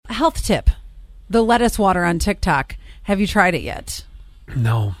health tip. The lettuce water on TikTok. Have you tried it yet?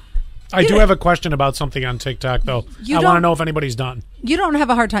 No. I do have a question about something on TikTok, though. I want to know if anybody's done. You don't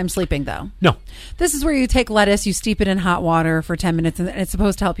have a hard time sleeping, though? No. This is where you take lettuce, you steep it in hot water for 10 minutes, and it's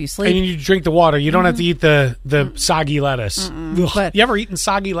supposed to help you sleep. And you drink the water. You don't have to eat the soggy lettuce. But, you ever eaten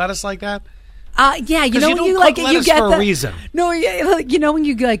soggy lettuce like that? Yeah, you know when you like you get for a reason. No, you know when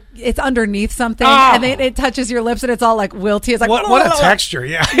you like it's underneath something and then it touches your lips and it's all like wilty. It's like what a texture,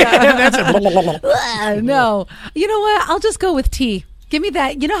 yeah. That's it. No, you know what? I'll just go with tea. Give me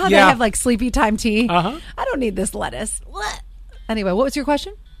that. You know how they have like sleepy time tea? I don't need this lettuce. Anyway, what was your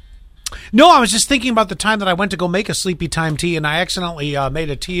question? No, I was just thinking about the time that I went to go make a sleepy time tea, and I accidentally made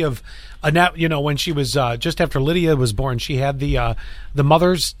a tea of Annette. You know, when she was just after Lydia was born, she had the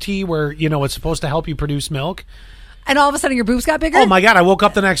mother's tea where it's supposed to help you produce milk. And all of a sudden, your boobs got bigger. Oh my God! I woke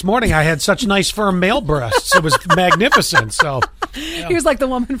up the next morning. I had such nice, firm male breasts. It was magnificent. So he was like the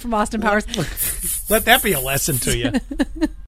woman from Austin Powers. Let that be a lesson to you.